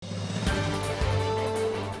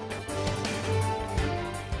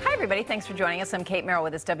everybody. Thanks for joining us. I'm Kate Merrill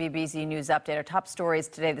with this WBZ News Update. Our top stories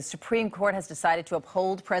today. The Supreme Court has decided to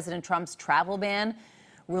uphold President Trump's travel ban,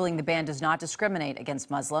 ruling the ban does not discriminate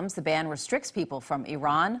against Muslims. The ban restricts people from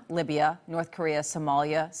Iran, Libya, North Korea,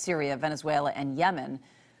 Somalia, Syria, Venezuela, and Yemen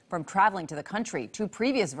from traveling to the country. Two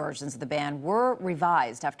previous versions of the ban were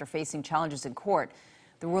revised after facing challenges in court.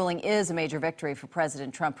 The ruling is a major victory for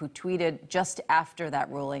President Trump, who tweeted just after that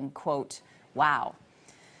ruling, quote, "Wow."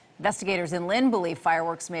 Investigators in Lynn believe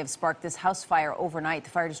fireworks may have sparked this house fire overnight.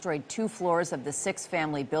 The fire destroyed 2 floors of the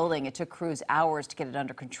 6-family building. It took crews hours to get it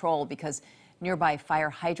under control because nearby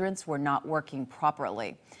fire hydrants were not working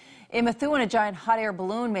properly. In Methuen, a giant hot air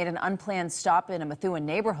balloon made an unplanned stop in a Methuen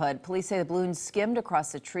neighborhood. Police say the balloon skimmed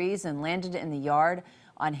across the trees and landed in the yard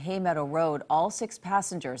on Haymeadow Road. All 6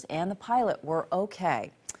 passengers and the pilot were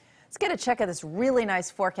okay. Let's get a check of this really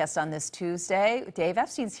nice forecast on this Tuesday. Dave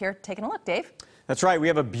Epstein's here taking a look. Dave? That's right. We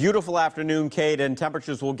have a beautiful afternoon, Kate, and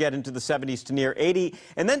temperatures will get into the 70s to near 80.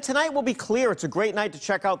 And then tonight will be clear. It's a great night to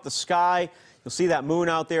check out the sky. You'll see that moon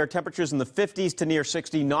out there. Temperatures in the 50s to near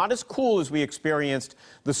 60. Not as cool as we experienced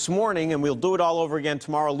this morning, and we'll do it all over again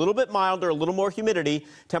tomorrow. A little bit milder, a little more humidity.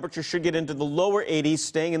 Temperatures should get into the lower 80s,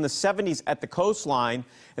 staying in the 70s at the coastline.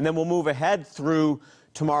 And then we'll move ahead through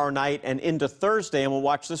tomorrow night and into Thursday, and we'll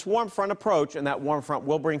watch this warm front approach, and that warm front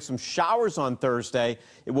will bring some showers on Thursday.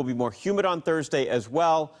 It will be more humid on Thursday as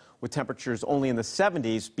well, with temperatures only in the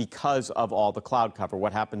 70s because of all the cloud cover.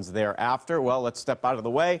 What happens thereafter? Well, let's step out of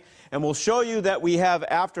the way, and we'll show you that we have,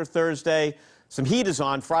 after Thursday, some heat is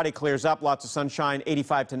on. Friday clears up, lots of sunshine,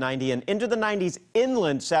 85 to 90, and into the 90s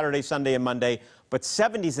inland Saturday, Sunday, and Monday, but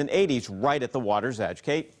 70s and 80s right at the water's edge.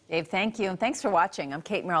 Kate? Dave, thank you, and thanks for watching. I'm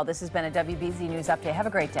Kate Merrill. This has been a WBZ News Update. Have a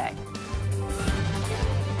great day.